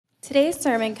Today's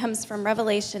sermon comes from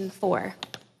Revelation 4.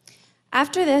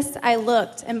 After this, I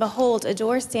looked, and behold, a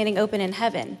door standing open in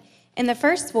heaven. And the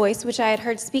first voice, which I had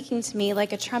heard speaking to me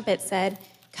like a trumpet, said,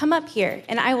 "Come up here,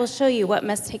 and I will show you what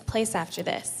must take place after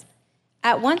this."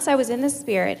 At once I was in the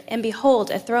Spirit, and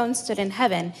behold, a throne stood in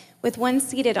heaven, with one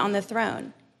seated on the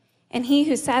throne. And he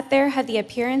who sat there had the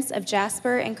appearance of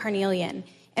jasper and carnelian,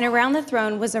 and around the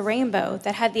throne was a rainbow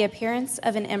that had the appearance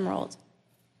of an emerald.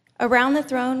 Around the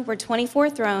throne were 24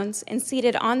 thrones, and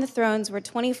seated on the thrones were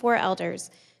 24 elders,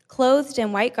 clothed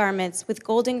in white garments with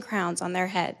golden crowns on their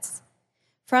heads.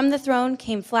 From the throne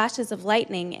came flashes of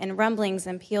lightning and rumblings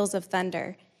and peals of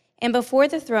thunder. And before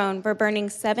the throne were burning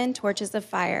 7 torches of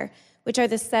fire, which are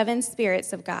the 7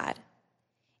 spirits of God.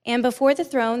 And before the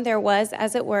throne there was,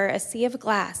 as it were, a sea of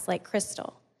glass like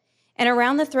crystal. And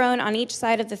around the throne on each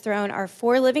side of the throne are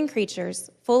 4 living creatures,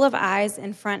 full of eyes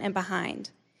in front and behind.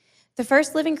 The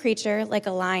first living creature like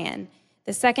a lion,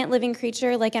 the second living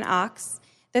creature like an ox,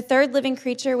 the third living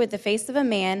creature with the face of a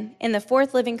man, and the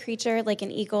fourth living creature like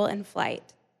an eagle in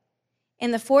flight.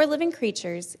 And the 4 living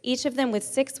creatures, each of them with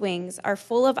 6 wings, are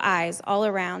full of eyes all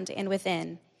around and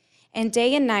within. And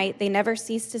day and night they never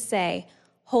cease to say,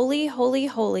 "Holy, holy,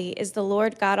 holy is the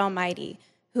Lord God Almighty,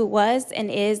 who was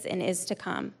and is to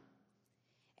come."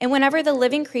 And whenever the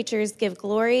living creatures give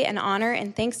glory and honor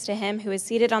and thanks to him who is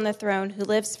seated on the throne, who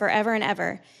lives forever and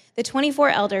ever, the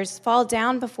 24 elders fall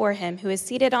down before him who is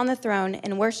seated on the throne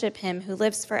and worship him who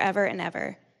lives forever and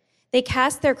ever. They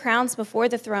cast their crowns before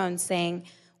the throne, saying,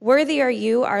 "Worthy are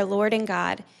you, our Lord and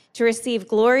God, to receive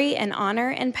glory and honor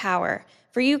and power,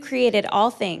 for you created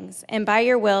all things, and by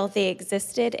your will they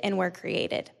existed and were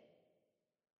created."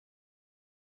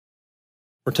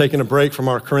 We're taking a break from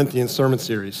our Corinthians sermon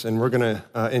series, and we're going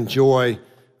to enjoy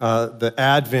the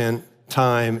Advent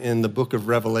time in the book of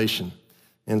Revelation.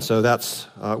 And so that's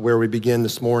where we begin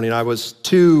this morning. I was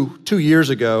two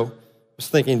years ago, was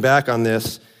thinking back on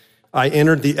this, I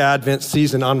entered the Advent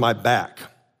season on my back.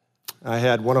 I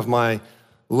had one of my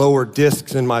lower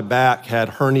discs in my back had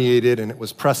herniated, and it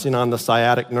was pressing on the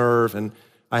sciatic nerve, and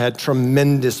I had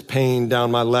tremendous pain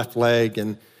down my left leg,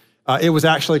 and it was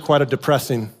actually quite a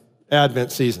depressing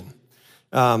Advent season.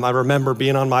 I remember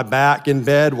being on my back in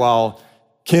bed while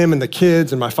Kim and the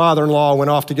kids and my father-in-law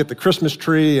went off to get the Christmas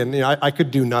tree, and I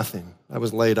could do nothing. I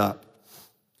was laid up.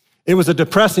 It was a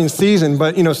depressing season,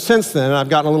 but since then I've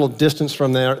gotten a little distance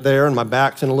from there, and my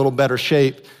back's in a little better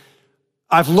shape.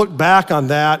 I've looked back on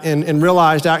that and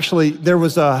realized actually there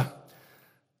was a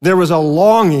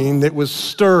longing that was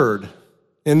stirred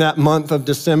in that month of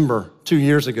December 2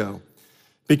 years ago,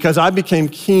 because I became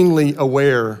keenly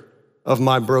aware of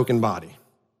my broken body,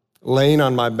 laying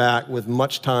on my back with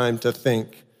much time to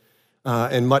think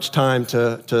and much time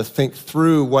to think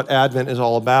through what Advent is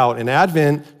all about. And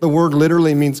Advent, the word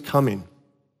literally means coming.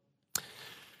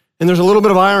 And there's a little bit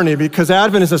of irony because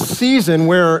Advent is a season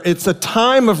where it's a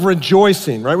time of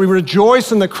rejoicing, right? We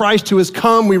rejoice in the Christ who has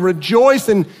come. We rejoice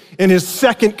in his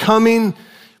second coming.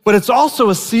 But it's also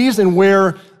a season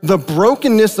where the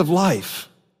brokenness of life,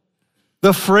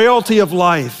 the frailty of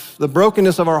life, the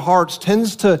brokenness of our hearts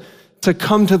tends to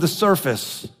come to the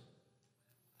surface.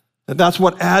 That's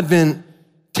what Advent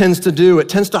tends to do. It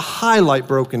tends to highlight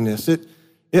brokenness.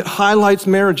 It highlights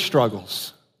marriage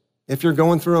struggles. If you're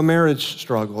going through a marriage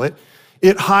struggle,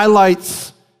 it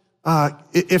highlights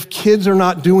if kids are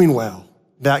not doing well,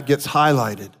 that gets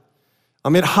highlighted.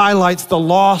 It highlights the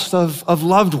loss of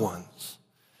loved ones.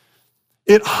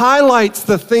 It highlights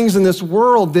the things in this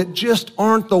world that just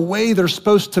aren't the way they're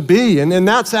supposed to be. And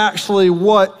that's actually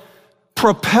what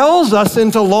propels us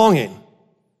into longing,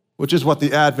 which is what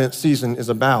the Advent season is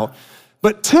about.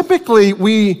 But typically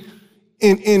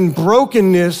in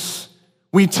brokenness,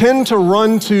 we tend to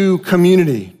run to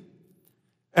community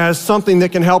as something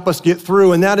that can help us get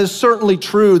through. And that is certainly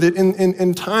true, that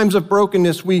in times of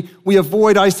brokenness, we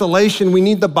avoid isolation. We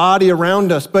need the body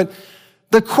around us. But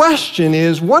the question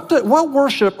is, what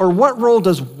worship or what role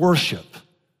does worship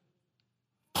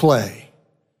play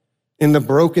in the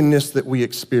brokenness that we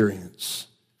experience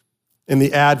in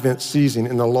the Advent season,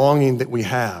 in the longing that we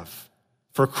have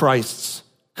for Christ's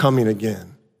coming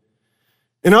again?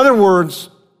 In other words,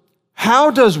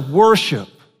 how does worship,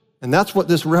 and that's what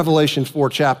this Revelation 4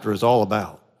 chapter is all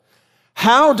about,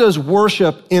 how does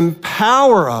worship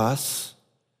empower us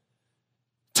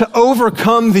to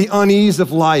overcome the unease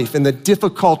of life and the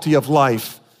difficulty of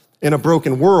life in a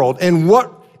broken world?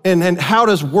 And how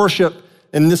does worship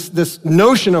and this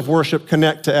notion of worship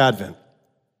connect to Advent?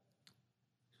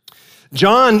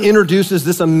 John introduces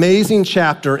this amazing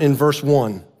chapter in verse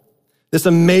 1, this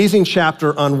amazing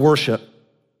chapter on worship.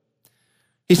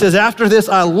 He says, after this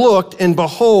I looked, and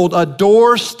behold, a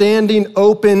door standing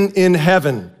open in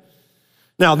heaven.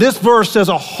 Now, this verse says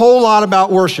a whole lot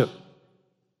about worship.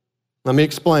 Let me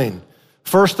explain.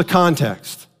 First, the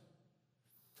context.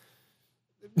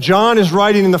 John is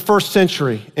writing in the first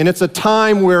century, and it's a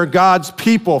time where God's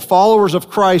people, followers of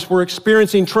Christ, were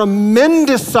experiencing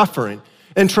tremendous suffering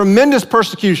and tremendous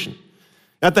persecution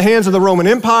at the hands of the Roman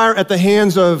Empire, at the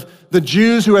hands of the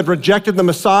Jews who had rejected the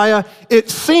Messiah. It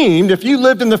seemed, if you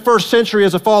lived in the first century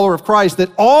as a follower of Christ, that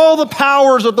all the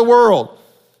powers of the world,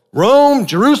 Rome,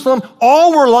 Jerusalem,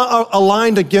 all were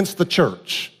aligned against the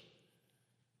church.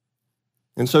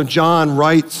 And so John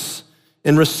writes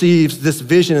and receives this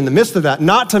vision in the midst of that,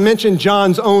 not to mention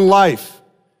John's own life.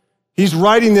 He's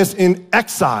writing this in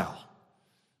exile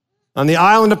on the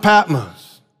island of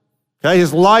Patmos. Okay,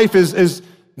 his life has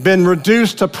been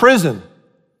reduced to prison.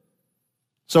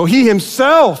 So he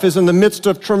himself is in the midst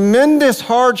of tremendous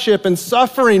hardship and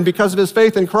suffering because of his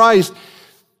faith in Christ.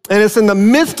 And it's in the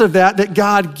midst of that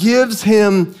God gives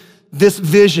him this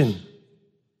vision.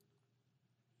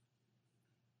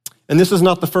 And this is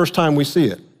not the first time we see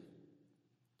it.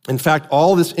 In fact,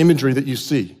 all this imagery that you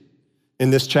see in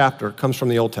this chapter comes from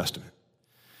the Old Testament.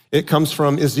 It comes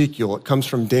from Ezekiel, it comes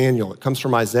from Daniel, it comes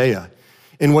from Isaiah.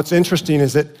 And what's interesting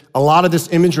is that a lot of this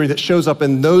imagery that shows up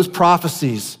in those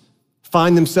prophecies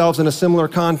find themselves in a similar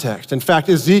context. In fact,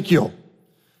 Ezekiel,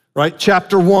 right,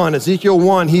 chapter 1, Ezekiel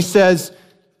 1, he says,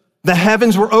 the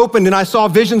heavens were opened and I saw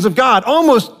visions of God,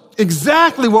 almost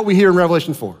exactly what we hear in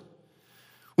Revelation 4.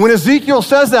 When Ezekiel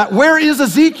says that, where is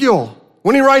Ezekiel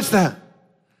when he writes that?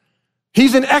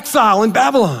 He's in exile in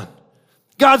Babylon.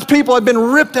 God's people had been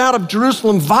ripped out of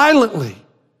Jerusalem violently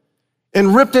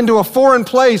and ripped into a foreign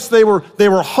place. They were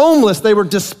homeless. They were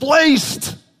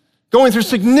displaced, going through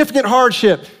significant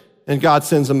hardship. And God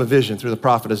sends them a vision through the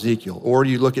prophet Ezekiel. Or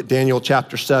you look at Daniel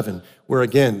chapter 7, where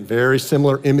again, very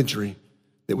similar imagery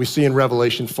that we see in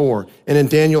Revelation 4. And in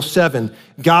Daniel 7,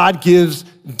 God gives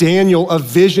Daniel a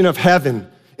vision of heaven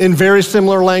in very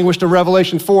similar language to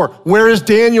Revelation 4. Where is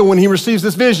Daniel when he receives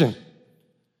this vision?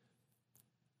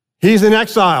 He's in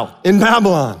exile in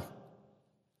Babylon,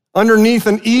 underneath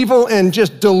an evil and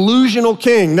just delusional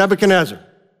king, Nebuchadnezzar.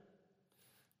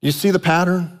 You see the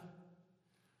pattern?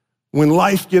 When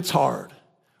life gets hard,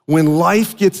 when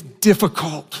life gets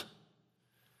difficult,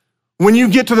 when you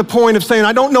get to the point of saying,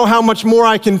 I don't know how much more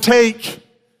I can take,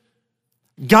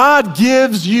 God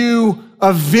gives you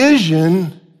a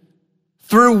vision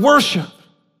through worship.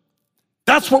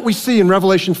 That's what we see in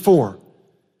Revelation 4.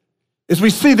 Is we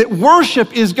see that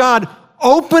worship is God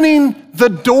opening the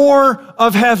door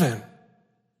of heaven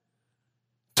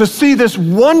to see this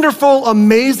wonderful,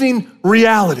 amazing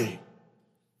reality.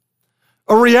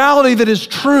 A reality that is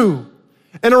true,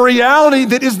 and a reality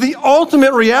that is the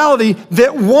ultimate reality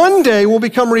that one day will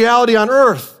become reality on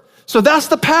earth. So that's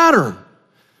the pattern.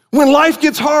 When life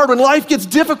gets hard, when life gets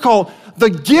difficult, the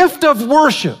gift of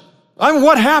worship,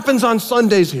 what happens on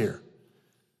Sundays here,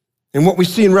 and what we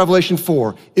see in Revelation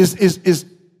 4 is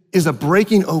a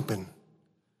breaking open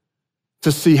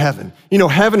to see heaven. You know,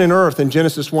 heaven and earth in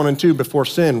Genesis 1 and 2 before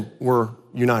sin were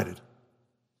united.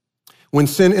 When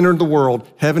sin entered the world,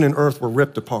 heaven and earth were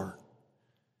ripped apart.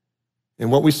 And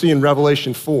what we see in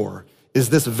Revelation 4 is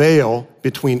this veil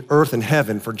between earth and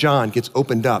heaven for John gets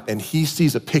opened up and he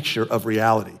sees a picture of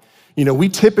reality. You know, we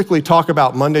typically talk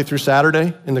about Monday through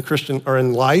Saturday in the Christian or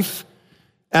in life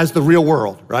as the real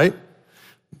world, right?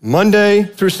 Monday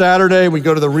through Saturday, we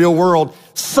go to the real world.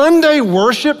 Sunday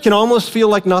worship can almost feel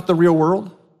like not the real world.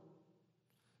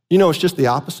 You know, it's just the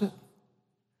opposite.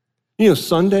 You know,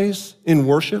 Sundays in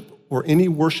worship or any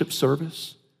worship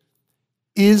service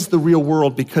is the real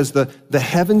world because the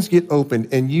heavens get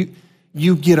opened and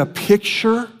you get a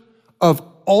picture of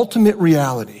ultimate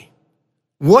reality.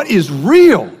 What is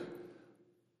real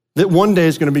that one day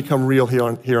is going to become real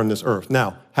here on this earth.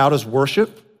 Now, how does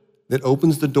worship that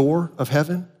opens the door of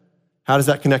heaven, how does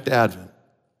that connect to Advent?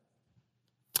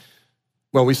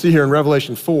 Well, we see here in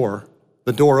Revelation 4,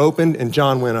 the door opened and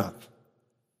John went up.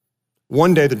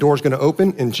 One day the door's going to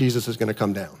open and Jesus is going to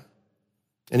come down.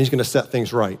 And he's going to set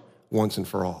things right once and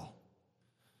for all.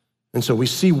 And so we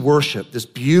see worship, this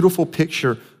beautiful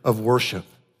picture of worship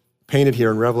painted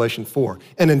here in Revelation 4.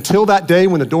 And until that day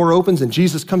when the door opens and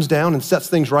Jesus comes down and sets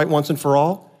things right once and for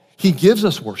all, he gives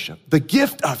us worship, the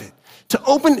gift of it. To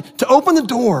open the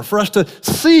door for us to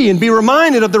see and be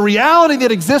reminded of the reality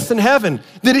that exists in heaven,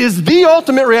 that is the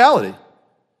ultimate reality.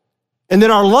 And that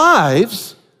our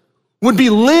lives would be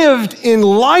lived in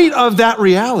light of that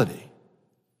reality.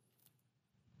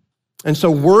 And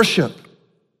so worship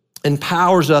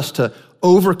empowers us to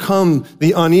overcome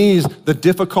the unease, the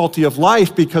difficulty of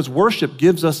life, because worship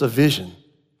gives us a vision.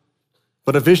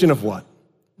 But a vision of what?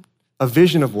 A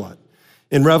vision of what?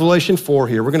 In Revelation 4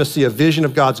 here, we're gonna see a vision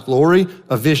of God's glory,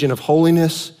 a vision of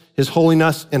holiness, his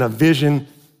holiness, and a vision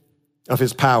of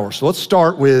his power. So let's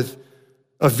start with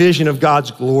a vision of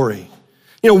God's glory.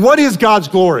 What is God's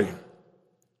glory?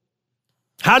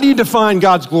 How do you define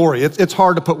God's glory? It's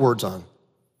hard to put words on.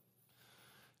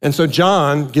 And so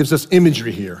John gives us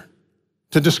imagery here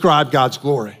to describe God's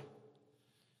glory.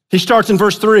 He starts in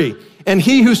verse 3, and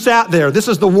he who sat there, this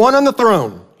is the one on the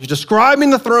throne. He's describing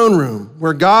the throne room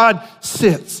where God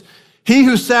sits. He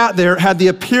who sat there had the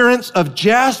appearance of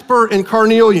jasper and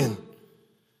carnelian.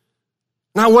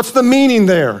 Now, what's the meaning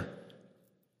there?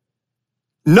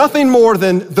 Nothing more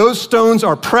than those stones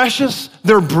are precious,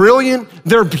 they're brilliant,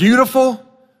 they're beautiful.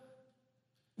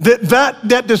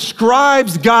 That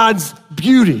describes God's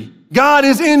beauty. God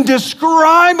is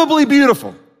indescribably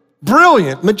beautiful,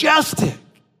 brilliant, majestic.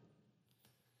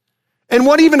 And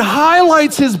what even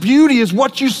highlights his beauty is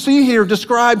what you see here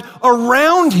described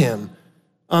around him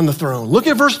on the throne. Look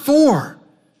at verse 4.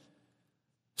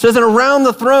 It says that around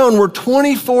the throne were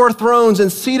 24 thrones,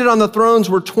 and seated on the thrones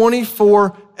were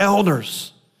 24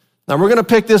 elders. Now, we're going to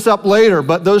pick this up later,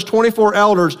 but those 24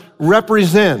 elders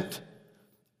represent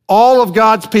all of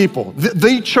God's people,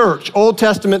 the church, Old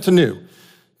Testament to New.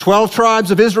 12 tribes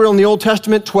of Israel in the Old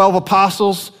Testament, 12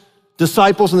 apostles,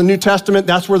 disciples in the New Testament.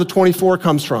 That's where the 24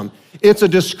 comes from. It's a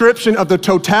description of the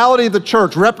totality of the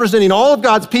church, representing all of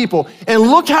God's people. And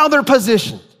look how they're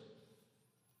positioned.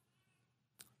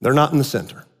 They're not in the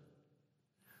center.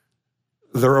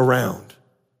 They're around,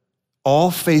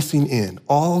 all facing in,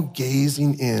 all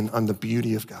gazing in on the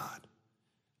beauty of God.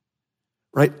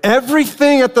 Right?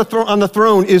 Everything on the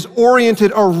throne is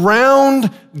oriented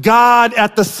around God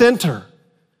at the center.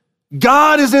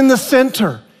 God is in the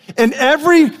center. And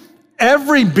every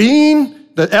being,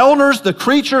 the elders, the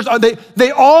creatures,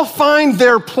 they all find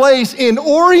their place in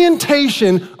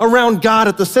orientation around God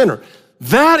at the center.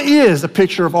 That is a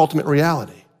picture of ultimate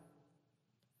reality.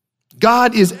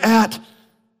 God is at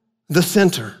the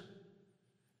center.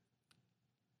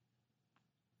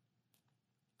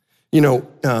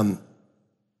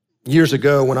 Years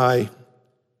ago when I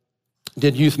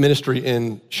did youth ministry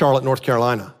in Charlotte, North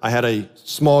Carolina, I had a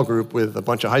small group with a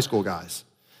bunch of high school guys.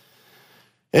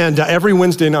 And every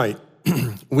Wednesday night,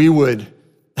 we would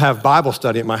have Bible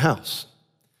study at my house.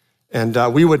 And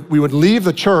we would leave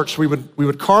the church, we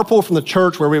would carpool from the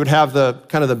church where we would have the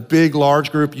kind of the big,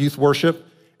 large group youth worship,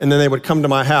 and then they would come to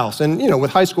my house. And with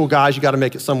high school guys, you got to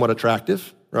make it somewhat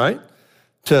attractive, right?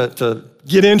 To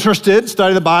get interested,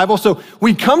 study the Bible. So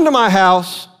we'd come to my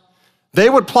house, they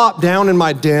would plop down in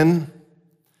my den,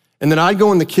 and then I'd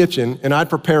go in the kitchen and I'd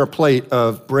prepare a plate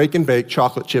of break and bake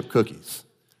chocolate chip cookies.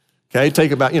 Okay,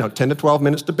 take about 10 to 12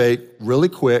 minutes to bake, really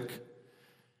quick.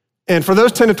 And for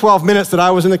those 10 to 12 minutes that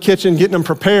I was in the kitchen getting them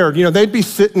prepared, they'd be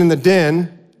sitting in the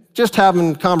den just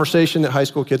having conversation that high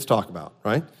school kids talk about,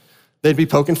 right? They'd be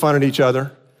poking fun at each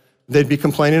other. They'd be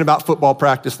complaining about football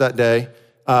practice that day.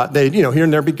 They'd, here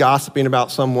and there be gossiping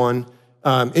about someone.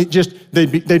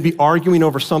 They'd be arguing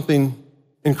over something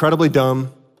incredibly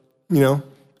dumb,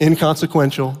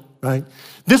 inconsequential, right?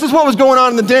 This is what was going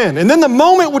on in the den. And then the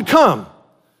moment would come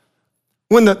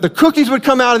when the cookies would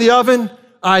come out of the oven.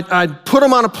 I'd put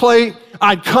them on a plate.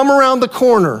 I'd come around the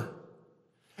corner.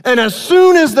 And as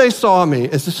soon as they saw me,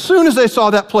 as soon as they saw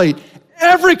that plate,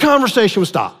 every conversation would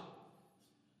stop.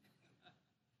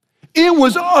 It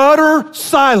was utter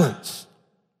silence.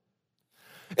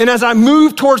 And as I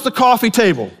moved towards the coffee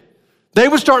table, they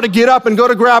would start to get up and go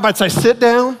to grab. I'd say, sit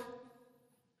down.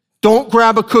 Don't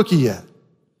grab a cookie yet.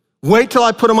 Wait till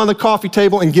I put them on the coffee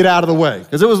table and get out of the way.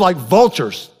 Because it was like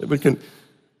vultures that would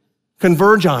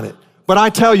converge on it. But I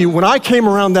tell you, when I came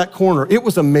around that corner, it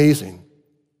was amazing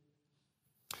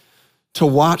to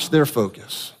watch their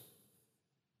focus,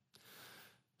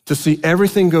 to see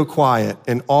everything go quiet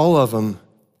and all of them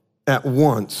at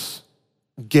once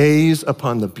gaze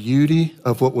upon the beauty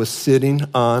of what was sitting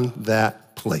on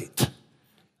that plate.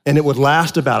 And it would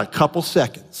last about a couple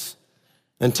seconds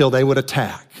until they would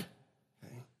attack.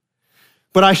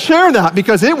 But I share that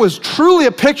because it was truly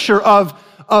a picture of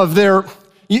their,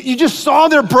 you just saw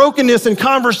their brokenness in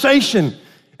conversation,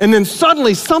 and then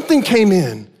suddenly something came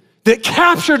in that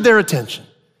captured their attention,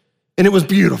 and it was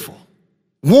beautiful.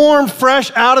 Warm,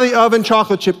 fresh, out of the oven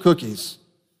chocolate chip cookies.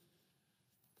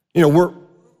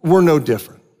 We're no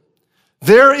different.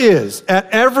 There is,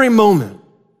 at every moment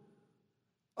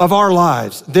of our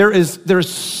lives, there's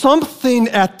something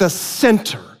at the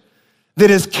center that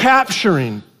is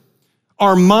capturing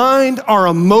our mind, our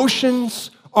emotions,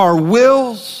 our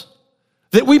wills,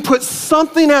 that we put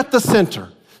something at the center,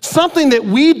 something that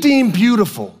we deem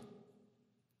beautiful,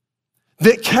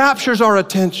 that captures our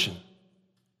attention.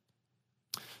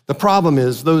 The problem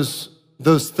is those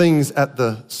things at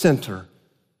the center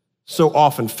so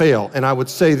often fail. And I would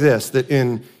say this, that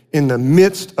in the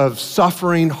midst of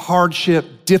suffering,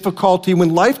 hardship, difficulty,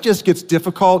 when life just gets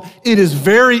difficult, it is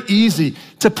very easy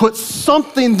to put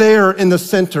something there in the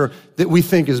center that we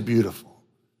think is beautiful.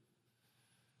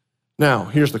 Now,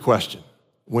 here's the question.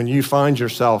 When you find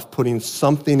yourself putting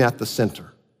something at the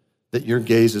center that your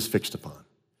gaze is fixed upon,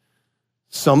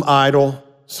 some idol,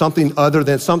 something other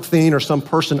than something or some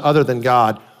person other than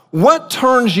God, what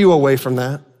turns you away from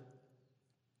that?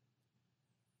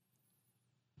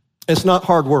 It's not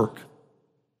hard work.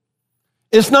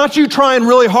 It's not you trying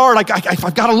really hard, like,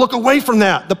 I've got to look away from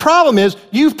that. The problem is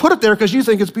you've put it there because you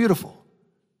think it's beautiful.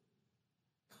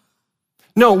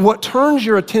 No, what turns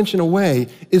your attention away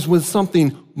is when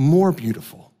something more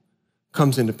beautiful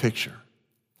comes into picture.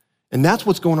 And that's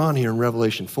what's going on here in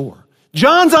Revelation 4.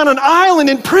 John's on an island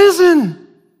in prison.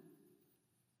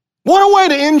 What a way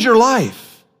to end your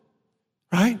life,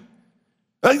 right?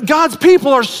 God's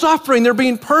people are suffering. They're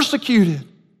being persecuted.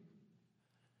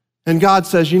 And God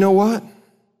says, you know what?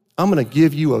 I'm going to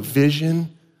give you a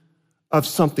vision of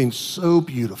something so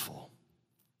beautiful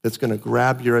that's going to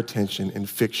grab your attention and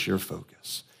fix your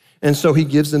focus. And so he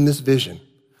gives them this vision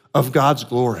of God's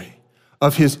glory,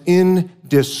 of his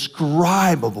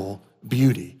indescribable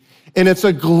beauty. And it's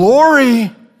a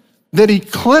glory that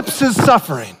eclipses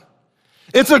suffering.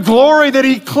 It's a glory that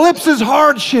eclipses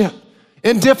hardship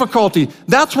and difficulty.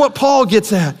 That's what Paul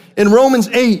gets at in Romans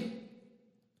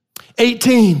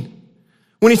 8:18.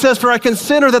 When he says, for I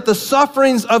consider that the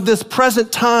sufferings of this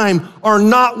present time are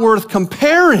not worth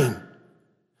comparing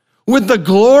with the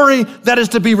glory that is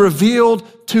to be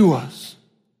revealed to us.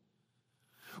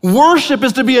 Worship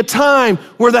is to be a time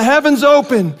where the heavens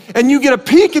open and you get a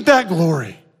peek at that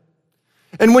glory.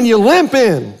 And when you limp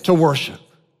in to worship,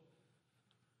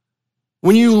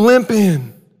 when you limp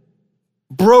in,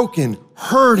 broken,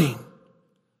 hurting,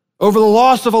 over the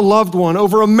loss of a loved one,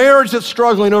 over a marriage that's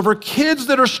struggling, over kids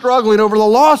that are struggling, over the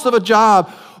loss of a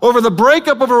job, over the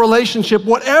breakup of a relationship,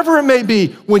 whatever it may be,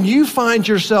 when you find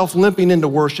yourself limping into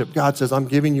worship, God says, I'm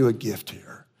giving you a gift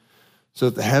here so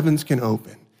that the heavens can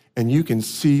open and you can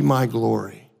see my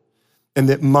glory and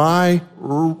that my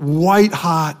white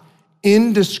hot,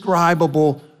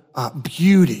 indescribable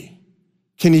beauty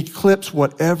can eclipse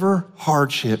whatever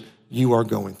hardship you are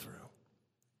going through.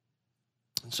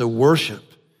 So worship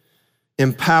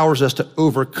empowers us to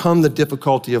overcome the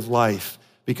difficulty of life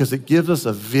because it gives us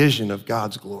a vision of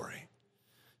God's glory.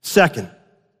 Second,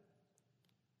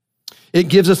 it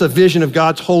gives us a vision of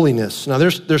God's holiness. Now,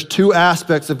 there's two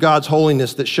aspects of God's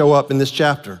holiness that show up in this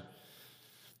chapter.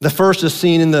 The first is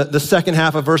seen in the second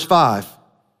half of verse 5. It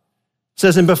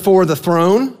says, and before the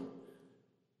throne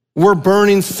were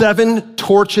burning 7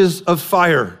 torches of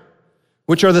fire,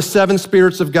 which are the 7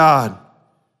 spirits of God.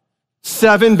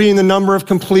 7 being the number of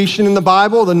completion in the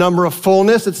Bible, the number of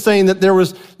fullness. It's saying that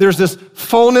there's this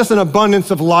fullness and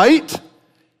abundance of light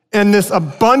and this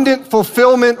abundant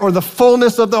fulfillment or the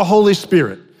fullness of the Holy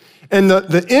Spirit. And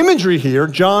the imagery here,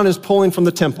 John is pulling from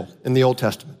the temple in the Old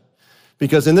Testament.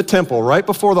 Because in the temple, right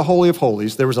before the Holy of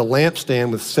Holies, there was a lampstand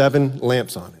with 7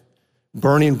 lamps on it,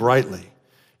 burning brightly.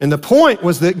 And the point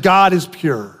was that God is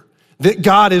pure, that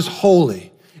God is holy.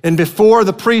 And before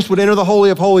the priest would enter the Holy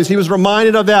of Holies, he was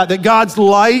reminded of that God's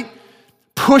light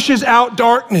pushes out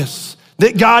darkness,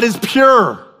 that God is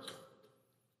pure.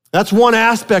 That's one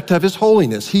aspect of his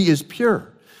holiness. He is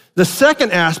pure. The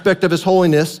second aspect of his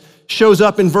holiness shows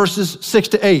up in verses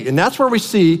 6-8. And that's where we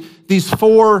see these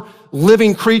 4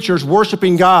 living creatures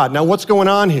worshiping God. Now, what's going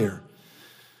on here?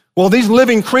 Well, these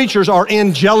living creatures are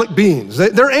angelic beings.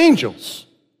 They're angels.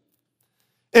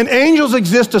 And angels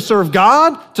exist to serve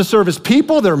God, to serve his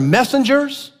people. They're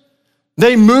messengers.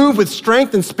 They move with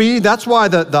strength and speed. That's why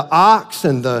the ox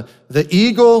and the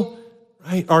eagle,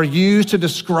 right, are used to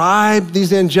describe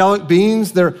these angelic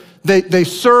beings. They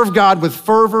serve God with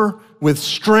fervor, with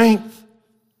strength,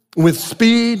 with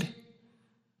speed,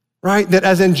 right? That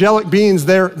as angelic beings,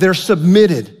 they're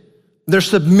submitted. They're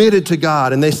submitted to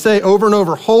God. And they say over and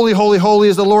over, holy, holy, holy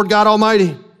is the Lord God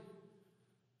Almighty,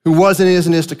 who was and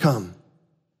is to come.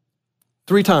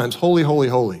 3 times, holy, holy,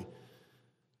 holy.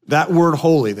 That word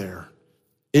holy there,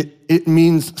 it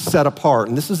means set apart.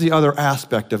 And this is the other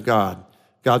aspect of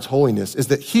God's holiness, is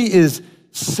that he is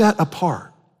set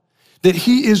apart, that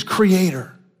he is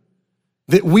creator,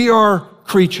 that we are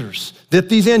creatures, that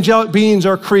these angelic beings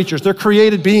are creatures. They're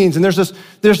created beings. And there's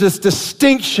this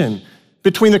distinction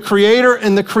between the creator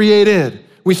and the created.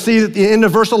 We see at the end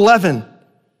of verse 11,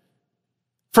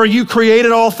 For you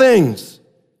created all things,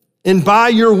 and by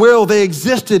your will they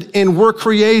existed and were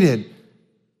created.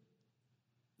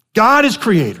 God is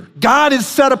creator. God is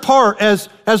set apart as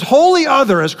wholly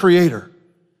other, as creator.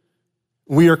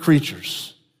 We are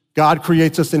creatures. God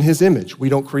creates us in his image. We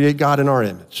don't create God in our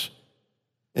image.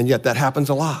 And yet that happens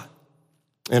a lot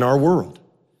in our world.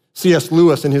 C.S.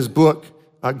 Lewis, in his book,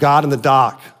 God in the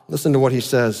Dock, listen to what he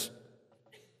says.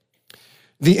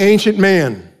 The ancient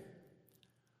man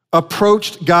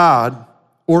approached God,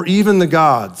 or even the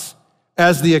gods,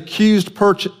 as the accused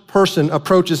person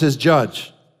approaches his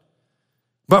judge.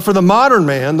 But for the modern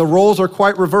man, the roles are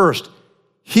quite reversed.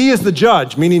 He is the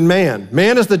judge, meaning man.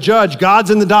 Man is the judge, God's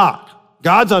in the dock.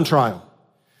 God's on trial.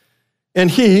 And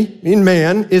he, meaning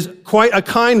man, is quite a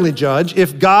kindly judge.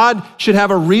 If God should have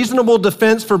a reasonable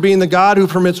defense for being the God who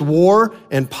permits war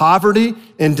and poverty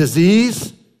and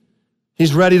disease,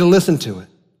 he's ready to listen to it.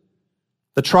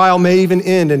 The trial may even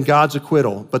end in God's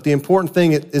acquittal, but the important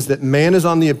thing is that man is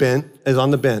on the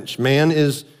bench. Man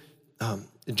is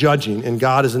judging, and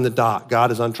God is in the dock.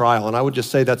 God is on trial. And I would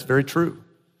just say that's very true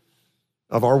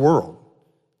of our world,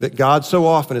 that God so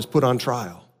often is put on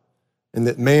trial, and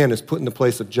that man is put in the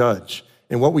place of judge.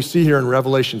 And what we see here in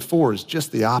Revelation 4 is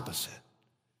just the opposite.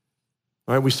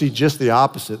 Right? We see just the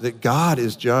opposite, that God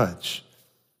is judge,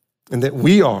 and that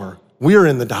we are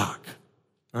in the dock.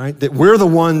 Right? That we're the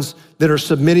ones that are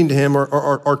submitting to him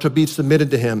or to be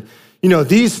submitted to him. You know,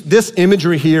 this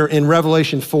imagery here in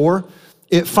Revelation 4,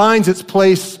 it finds its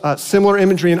place, similar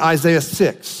imagery in Isaiah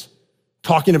 6,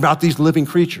 talking about these living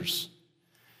creatures.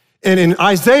 And in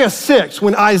Isaiah 6,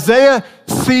 when Isaiah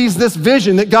sees this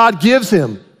vision that God gives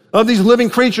him of these living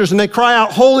creatures and they cry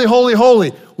out, holy, holy,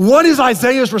 holy, what is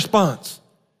Isaiah's response?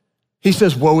 He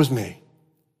says, woe is me.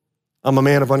 I'm a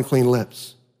man of unclean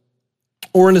lips.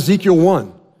 Or in Ezekiel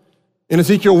 1. In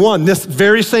Ezekiel 1, this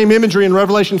very same imagery in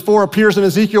Revelation 4 appears in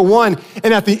Ezekiel 1.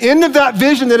 And at the end of that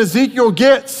vision that Ezekiel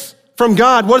gets from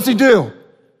God, what does he do? It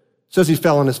says he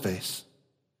fell on his face.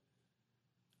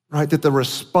 Right? That the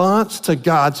response to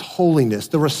God's holiness,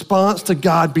 the response to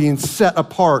God being set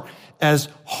apart as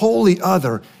holy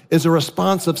other, is a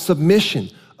response of submission,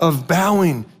 of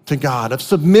bowing to God, of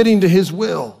submitting to his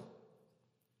will.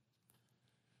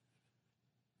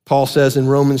 Paul says in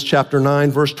Romans chapter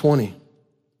 9, verse 20,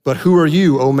 but who are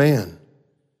you, O man,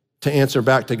 to answer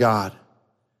back to God?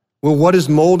 Will what is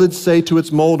molded say to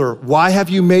its molder, why have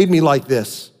you made me like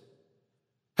this?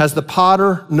 Has the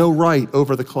potter no right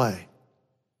over the clay?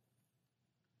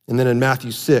 And then in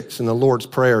Matthew 6, in the Lord's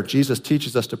Prayer, Jesus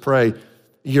teaches us to pray,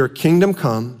 your kingdom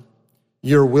come,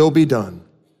 your will be done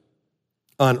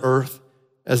on earth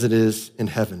as it is in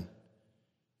heaven.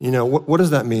 You know, what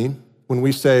does that mean when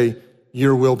we say,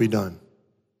 your will be done?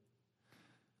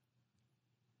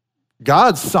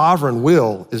 God's sovereign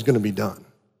will is going to be done.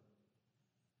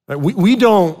 Right? We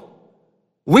don't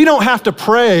have to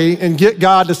pray and get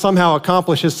God to somehow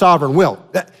accomplish his sovereign will.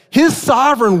 His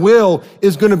sovereign will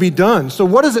is going to be done. So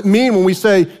what does it mean when we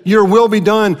say, your will be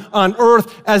done on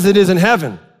earth as it is in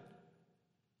heaven?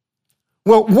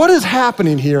 Well, what is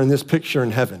happening here in this picture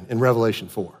in heaven in Revelation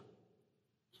 4?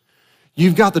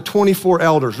 You've got the 24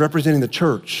 elders representing the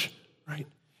church, right?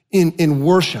 In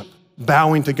worship,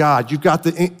 bowing to God. You've got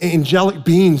the angelic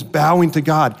beings bowing to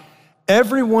God.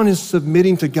 Everyone is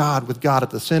submitting to God with God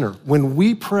at the center. When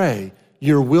we pray,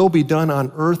 your will be done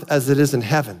on earth as it is in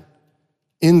heaven,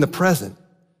 in the present,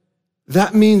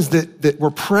 that means that we're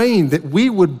praying that we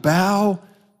would bow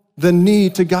the knee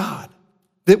to God,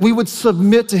 that we would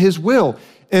submit to his will.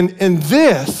 And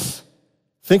this,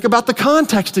 think about the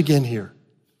context again here.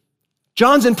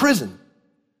 John's in prison.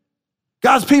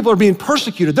 God's people are being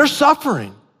persecuted. They're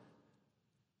suffering.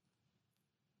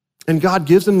 And God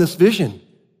gives them this vision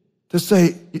to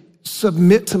say,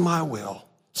 submit to my will.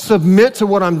 Submit to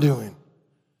what I'm doing.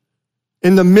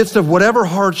 In the midst of whatever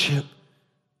hardship,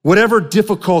 whatever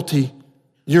difficulty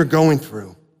you're going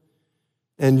through.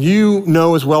 And you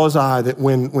know as well as I that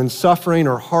when suffering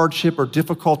or hardship or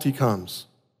difficulty comes,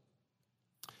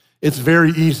 it's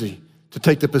very easy to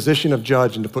take the position of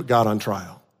judge and to put God on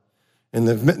trial. And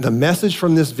the message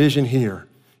from this vision here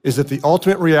is that the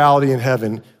ultimate reality in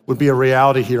heaven would be a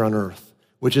reality here on earth,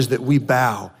 which is that we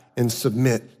bow and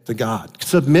submit to God.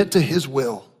 Submit to his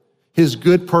will, his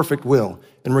good, perfect will.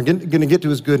 And we're going to get to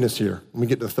his goodness here when we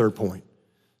get to the third point.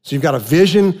 So you've got a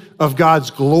vision of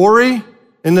God's glory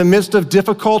in the midst of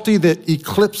difficulty that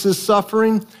eclipses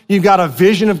suffering. You've got a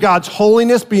vision of God's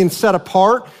holiness being set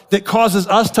apart that causes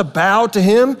us to bow to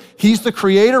him. He's the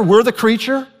creator, we're the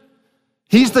creature.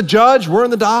 He's the judge, we're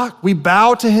in the dock. We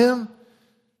bow to him.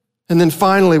 And then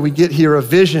finally, we get here a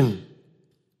vision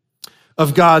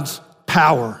of God's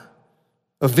power,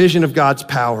 a vision of God's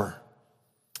power.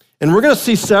 And we're going to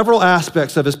see several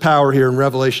aspects of his power here in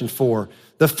Revelation 4.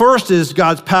 The first is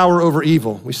God's power over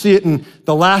evil. We see it in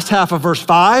the last half of verse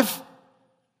 5.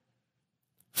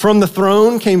 From the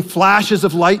throne came flashes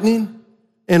of lightning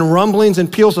and rumblings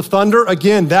and peals of thunder.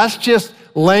 Again, that's just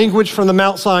language from the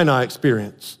Mount Sinai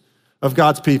experience of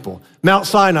God's people. Mount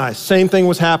Sinai, same thing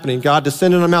was happening. God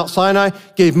descended on Mount Sinai,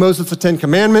 gave Moses the 10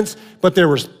 Commandments, but there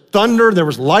was thunder, there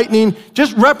was lightning,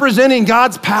 just representing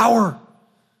God's power.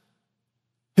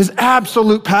 His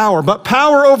absolute power. But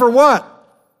power over what?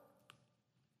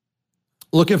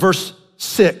 Look at verse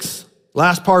 6,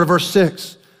 last part of verse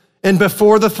 6. And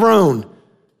before the throne,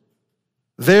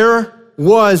 there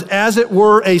was, as it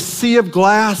were, a sea of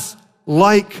glass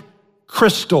like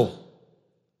crystal.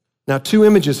 Now, two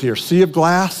images here, sea of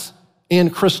glass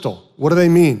and crystal. What do they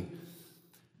mean?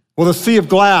 Well, the sea of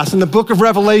glass, in the book of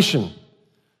Revelation,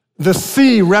 the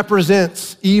sea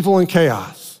represents evil and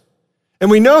chaos.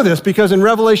 And we know this because in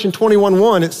Revelation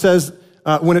 21:1, it says,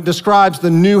 when it describes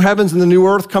the new heavens and the new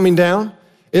earth coming down,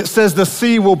 it says the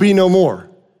sea will be no more.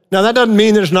 Now, that doesn't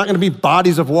mean there's not going to be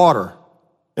bodies of water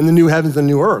in the new heavens and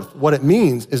new earth. What it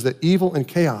means is that evil and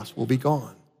chaos will be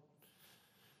gone.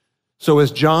 So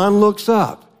as John looks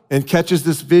up and catches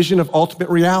this vision of ultimate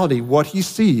reality, what he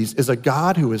sees is a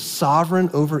God who is sovereign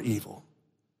over evil.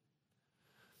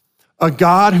 A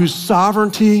God whose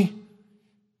sovereignty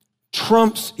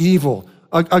trumps evil.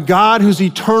 A God whose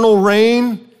eternal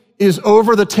reign is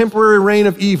over the temporary reign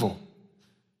of evil.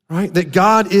 Right? That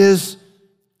God is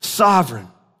sovereign.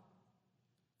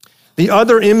 The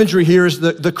other imagery here is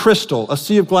the crystal, a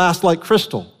sea of glass like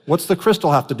crystal. What's the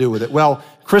crystal have to do with it? Well,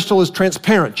 crystal is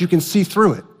transparent. You can see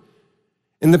through it.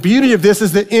 And the beauty of this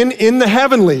is that in the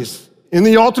heavenlies, in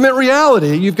the ultimate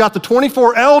reality, you've got the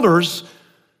 24 elders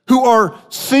who are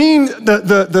seeing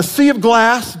the sea of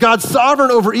glass, God's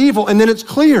sovereign over evil, and then it's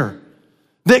clear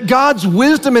that God's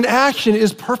wisdom and action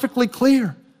is perfectly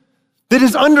clear, that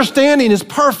his understanding is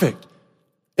perfect.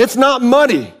 It's not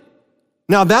muddy.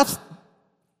 Now that's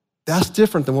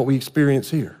different than what we experience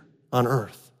here on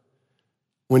earth.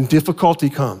 When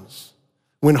difficulty comes,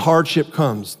 when hardship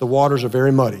comes, the waters are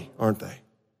very muddy, aren't they?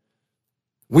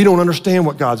 We don't understand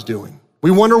what God's doing. We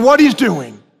wonder what he's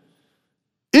doing.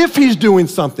 If he's doing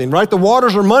something, right? The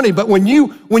waters are muddy, but when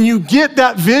you get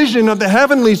that vision of the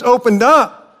heavenlies opened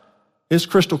up, it's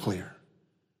crystal clear,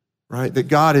 right? That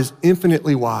God is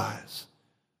infinitely wise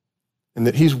and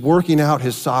that he's working out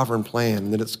his sovereign plan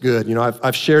and that it's good. You know,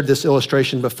 I've shared this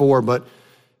illustration before, but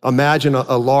imagine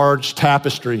a large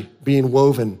tapestry being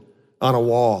woven on a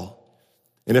wall.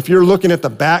 And if you're looking at the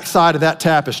back side of that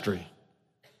tapestry,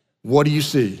 what do you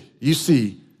see? You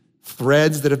see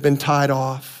threads that have been tied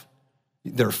off.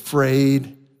 They're frayed.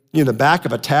 You know, the back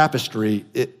of a tapestry,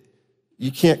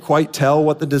 you can't quite tell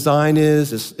what the design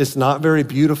is. It's not very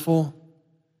beautiful.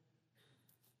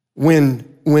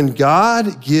 When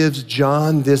God gives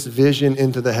John this vision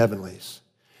into the heavenlies,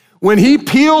 when he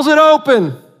peels it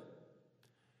open,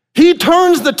 he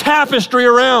turns the tapestry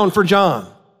around for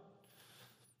John.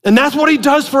 And that's what he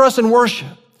does for us in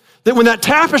worship. That when that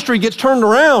tapestry gets turned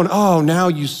around, oh, now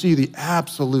you see the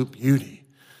absolute beauty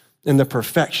and the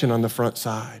perfection on the front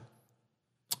side.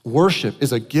 Worship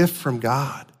is a gift from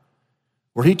God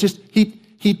where he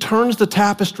turns the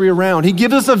tapestry around. He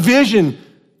gives us a vision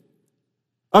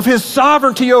of his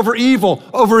sovereignty over evil,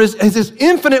 over his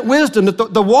infinite wisdom, that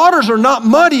the waters are not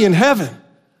muddy in heaven,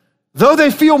 though they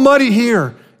feel muddy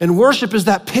here. And worship is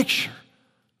that picture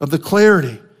of the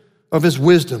clarity of his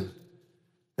wisdom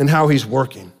and how he's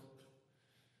working.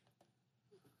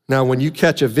 Now, when you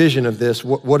catch a vision of this,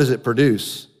 what does it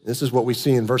produce? This is what we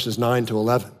see in verses 9 to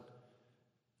 11.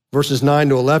 Verses 9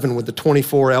 to 11 with the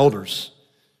 24 elders,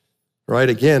 right?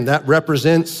 Again, that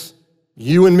represents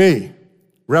you and me,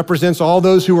 represents all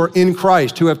those who are in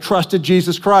Christ, who have trusted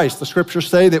Jesus Christ. The scriptures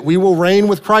say that we will reign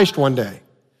with Christ one day.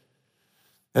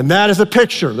 And that is a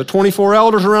picture. The 24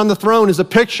 elders around the throne is a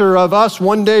picture of us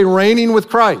one day reigning with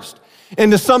Christ.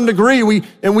 And to some degree, we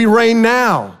reign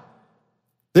now.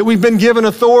 That we've been given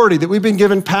authority, that we've been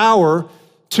given power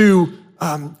to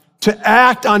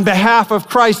act on behalf of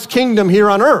Christ's kingdom here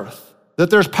on earth. That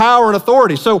there's power and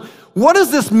authority. So what does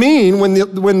this mean when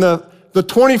the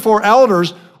 24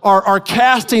 elders are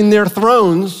casting their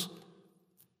thrones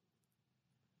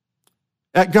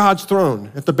at God's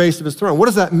throne, at the base of his throne? What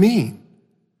does that mean?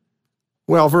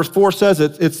 Well, verse 4 says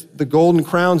it's the golden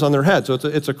crowns on their head. So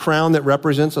it's a crown that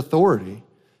represents authority.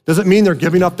 Does it mean they're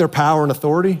giving up their power and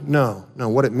authority? No.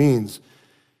 What it means,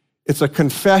 it's a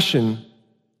confession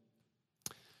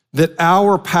that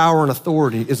our power and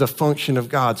authority is a function of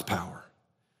God's power.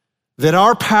 That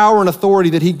our power and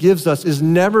authority that he gives us is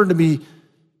never to be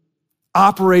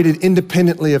operated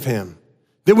independently of him,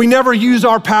 that we never use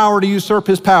our power to usurp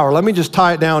his power. Let me just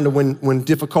tie it down to when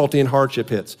difficulty and hardship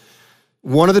hits.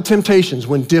 One of the temptations,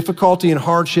 when difficulty and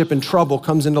hardship and trouble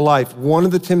comes into life, one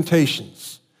of the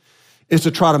temptations is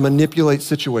to try to manipulate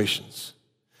situations,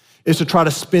 is to try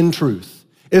to spin truth.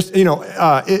 It's,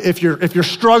 if you're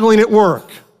struggling at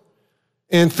work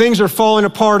and things are falling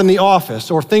apart in the office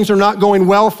or things are not going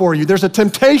well for you, there's a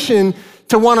temptation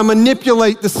to want to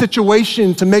manipulate the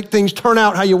situation to make things turn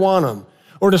out how you want them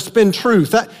or to spin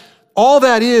truth. All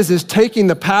that is taking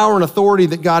the power and authority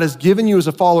that God has given you as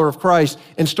a follower of Christ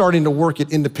and starting to work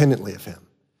it independently of him.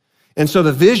 And so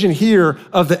the vision here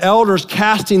of the elders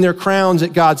casting their crowns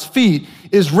at God's feet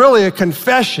is really a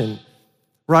confession,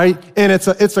 right? And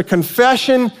it's a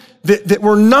confession that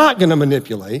we're not gonna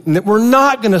manipulate and that we're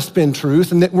not gonna spin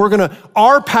truth and that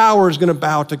our power is gonna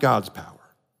bow to God's power.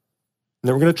 And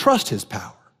that we're gonna trust his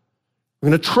power. We're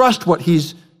gonna trust what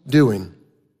he's doing.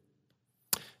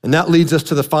 And that leads us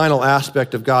to the final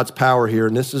aspect of God's power here,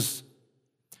 and this is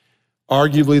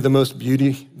arguably the most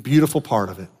beautiful part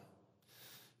of it.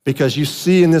 Because you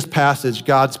see in this passage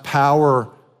God's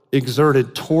power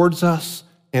exerted towards us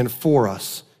and for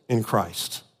us in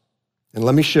Christ. And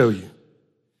let me show you.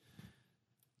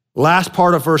 Last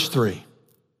part of verse 3.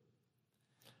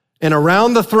 And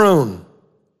around the throne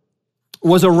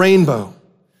was a rainbow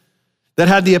that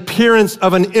had the appearance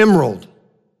of an emerald.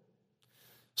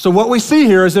 So what we see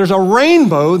here is there's a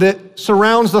rainbow that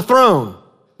surrounds the throne.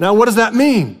 Now, what does that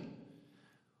mean?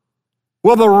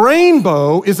 Well, the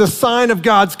rainbow is a sign of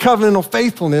God's covenantal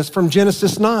faithfulness from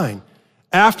Genesis 9.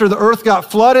 After the earth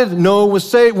got flooded, Noah was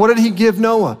saved. What did he give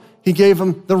Noah? He gave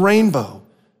him the rainbow.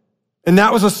 And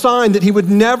that was a sign that he would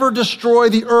never destroy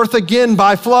the earth again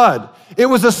by flood. It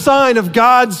was a sign of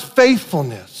God's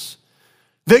faithfulness,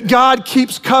 that God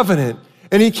keeps covenant,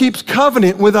 and he keeps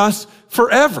covenant with us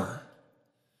forever.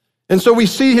 And so we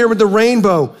see here with the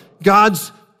rainbow,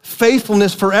 God's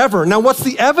faithfulness forever. Now, what's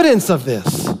the evidence of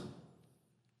this?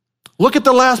 Look at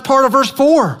the last part of verse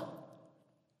 4.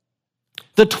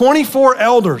 The 24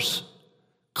 elders,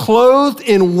 clothed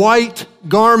in white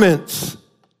garments.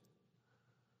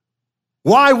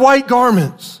 Why white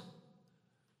garments?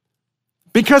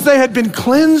 Because they had been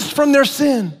cleansed from their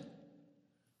sin.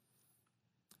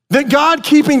 That God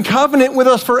keeping covenant with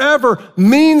us forever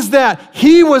means that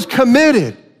he was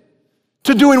committed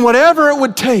to doing whatever it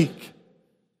would take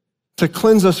to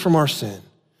cleanse us from our sin,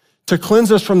 to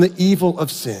cleanse us from the evil of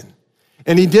sin.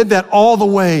 And he did that all the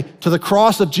way to the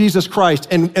cross of Jesus Christ.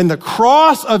 And the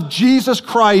cross of Jesus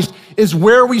Christ is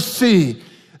where we see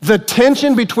the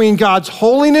tension between God's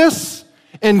holiness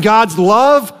and God's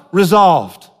love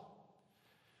resolved.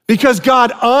 Because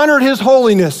God honored his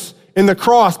holiness in the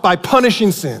cross by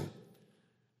punishing sin.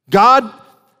 God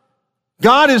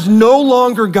is no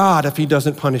longer God if he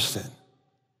doesn't punish sin.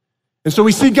 And so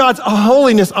we see God's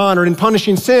holiness honored in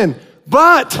punishing sin,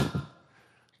 but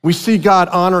we see God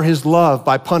honor his love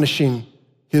by punishing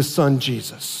his son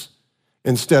Jesus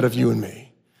instead of you and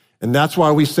me. And that's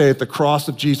why we say at the cross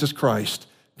of Jesus Christ,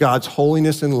 God's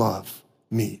holiness and love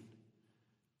meet,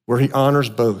 where he honors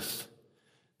both,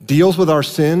 deals with our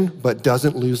sin, but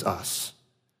doesn't lose us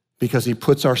because he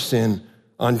puts our sin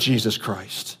on Jesus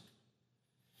Christ.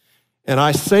 And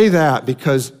I say that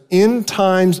because in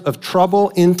times of trouble,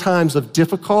 in times of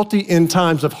difficulty, in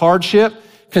times of hardship,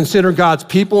 consider God's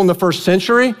people in the first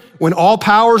century, when all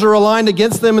powers are aligned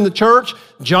against them in the church,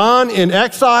 John in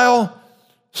exile,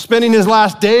 spending his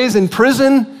last days in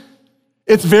prison,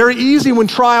 it's very easy when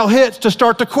trial hits to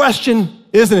start to question,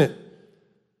 isn't it?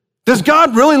 Does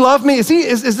God really love me? Is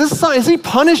he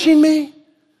punishing me?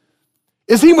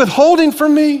 Is he withholding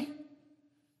from me?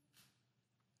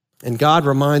 And God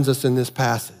reminds us in this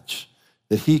passage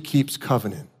that he keeps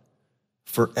covenant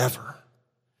forever.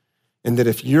 And that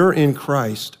if you're in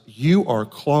Christ, you are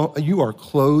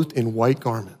clothed in white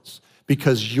garments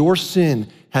because your sin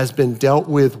has been dealt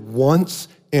with once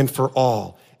and for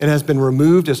all and has been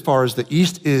removed as far as the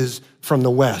east is from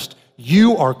the west.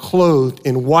 You are clothed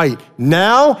in white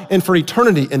now and for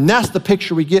eternity. And that's the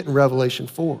picture we get in Revelation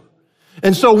 4.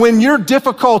 And so when your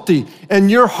difficulty and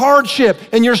your hardship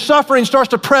and your suffering starts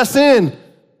to press in,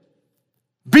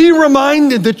 be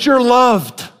reminded that you're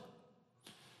loved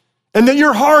and that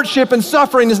your hardship and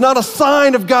suffering is not a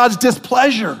sign of God's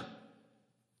displeasure,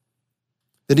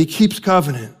 that he keeps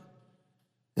covenant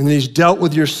and that he's dealt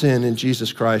with your sin in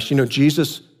Jesus Christ. You know,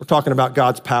 Jesus, we're talking about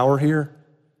God's power here.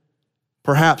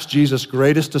 Perhaps Jesus'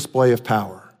 greatest display of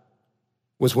power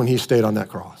was when he stayed on that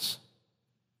cross.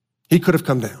 He could have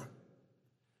come down,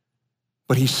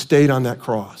 but he stayed on that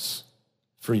cross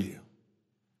for you.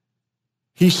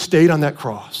 He stayed on that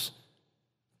cross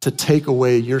to take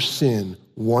away your sin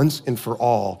once and for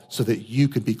all so that you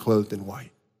could be clothed in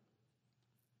white.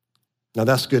 Now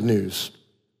that's good news.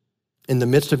 In the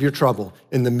midst of your trouble,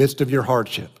 in the midst of your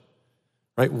hardship,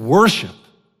 right? Worship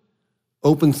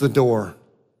opens the door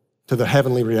to the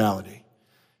heavenly reality.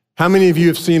 How many of you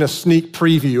have seen a sneak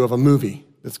preview of a movie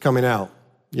that's coming out?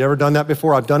 You ever done that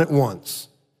before? I've done it once,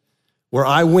 where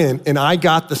I went and I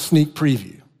got the sneak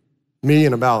preview. Me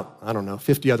and about,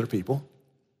 50 other people.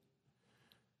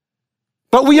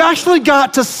 But we actually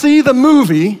got to see the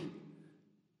movie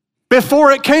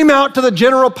before it came out to the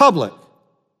general public.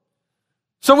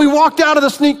 So we walked out of the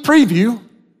sneak preview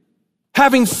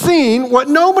having seen what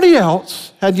nobody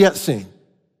else had yet seen.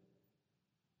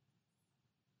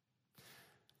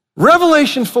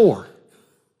 Revelation 4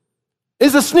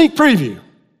 is a sneak preview.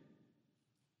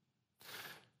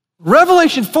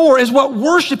 Revelation 4 is what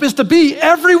worship is to be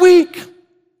every week.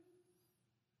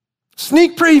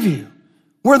 Sneak preview,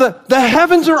 where the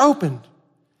heavens are opened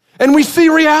and we see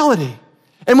reality.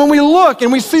 And when we look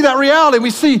and we see that reality,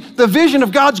 we see the vision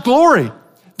of God's glory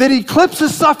that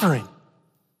eclipses suffering.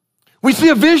 We see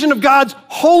a vision of God's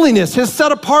holiness, his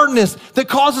set-apartness that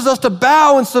causes us to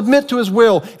bow and submit to his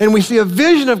will. And we see a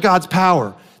vision of God's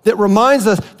power that reminds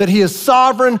us that he is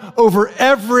sovereign over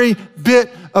every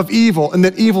bit of evil and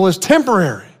that evil is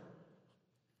temporary.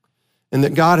 And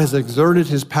that God has exerted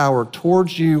his power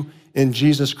towards you in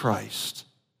Jesus Christ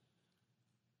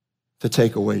to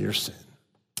take away your sin.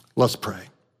 Let's pray.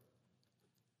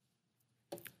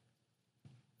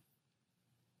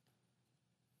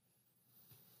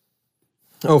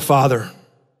 Oh, Father,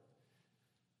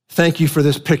 thank you for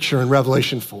this picture in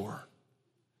Revelation 4.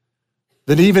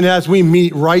 That even as we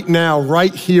meet right now,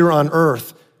 right here on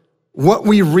earth, what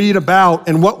we read about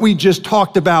and what we just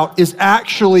talked about is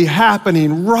actually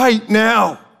happening right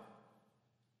now.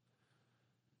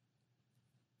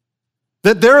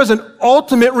 That there is an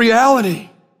ultimate reality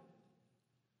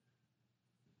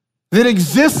that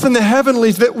exists in the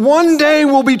heavenlies that one day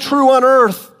will be true on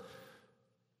earth.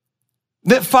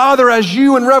 That, Father, as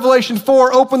you in Revelation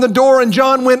 4 opened the door and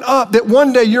John went up, that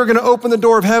one day you're going to open the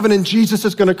door of heaven and Jesus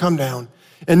is going to come down.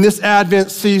 In this Advent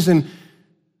season,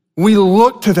 we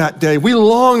look to that day. We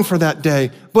long for that day.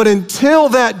 But until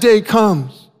that day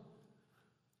comes,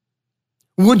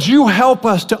 would you help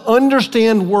us to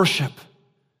understand worship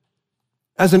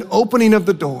as an opening of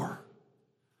the door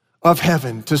of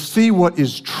heaven to see what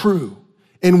is true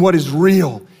and what is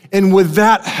real? And would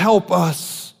that help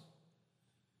us?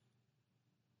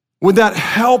 Would that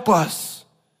help us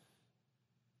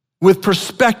with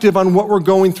perspective on what we're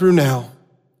going through now?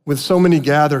 With so many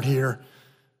gathered here,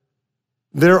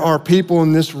 there are people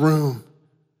in this room,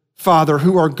 Father,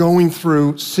 who are going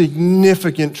through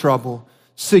significant trouble,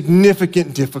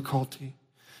 significant difficulty,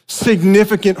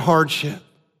 significant hardship.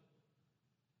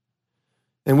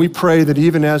 And we pray that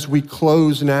even as we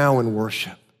close now in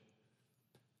worship,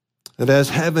 that as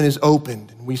heaven is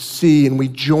opened and we see and we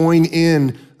join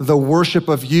in the worship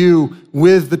of you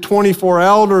with the 24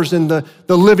 elders and the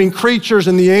living creatures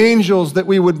and the angels, that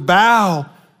we would bow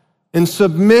and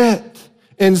submit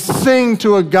and sing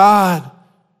to a God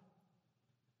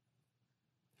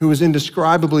who is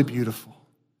indescribably beautiful,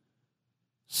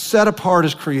 set apart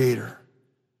as creator,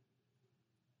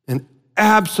 and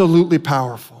absolutely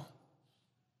powerful.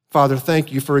 Father,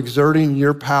 thank you for exerting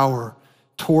your power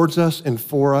towards us and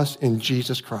for us in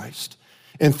Jesus Christ.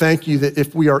 And thank you that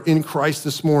if we are in Christ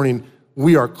this morning,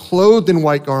 we are clothed in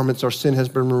white garments, our sin has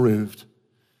been removed.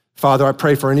 Father, I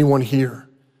pray for anyone here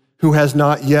who has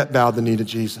not yet bowed the knee to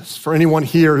Jesus, for anyone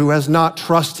here who has not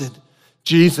trusted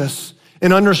Jesus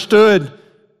and understood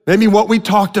maybe what we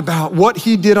talked about, what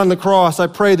he did on the cross. I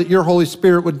pray that your Holy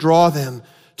Spirit would draw them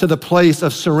to the place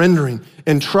of surrendering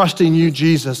and trusting you,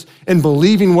 Jesus, and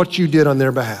believing what you did on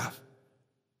their behalf.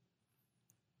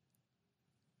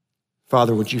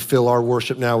 Father, would you fill our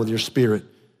worship now with your Spirit?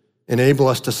 Enable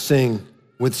us to sing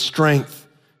with strength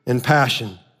and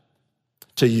passion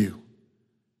to you.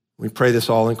 We pray this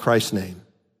all in Christ's name.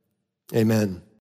 Amen.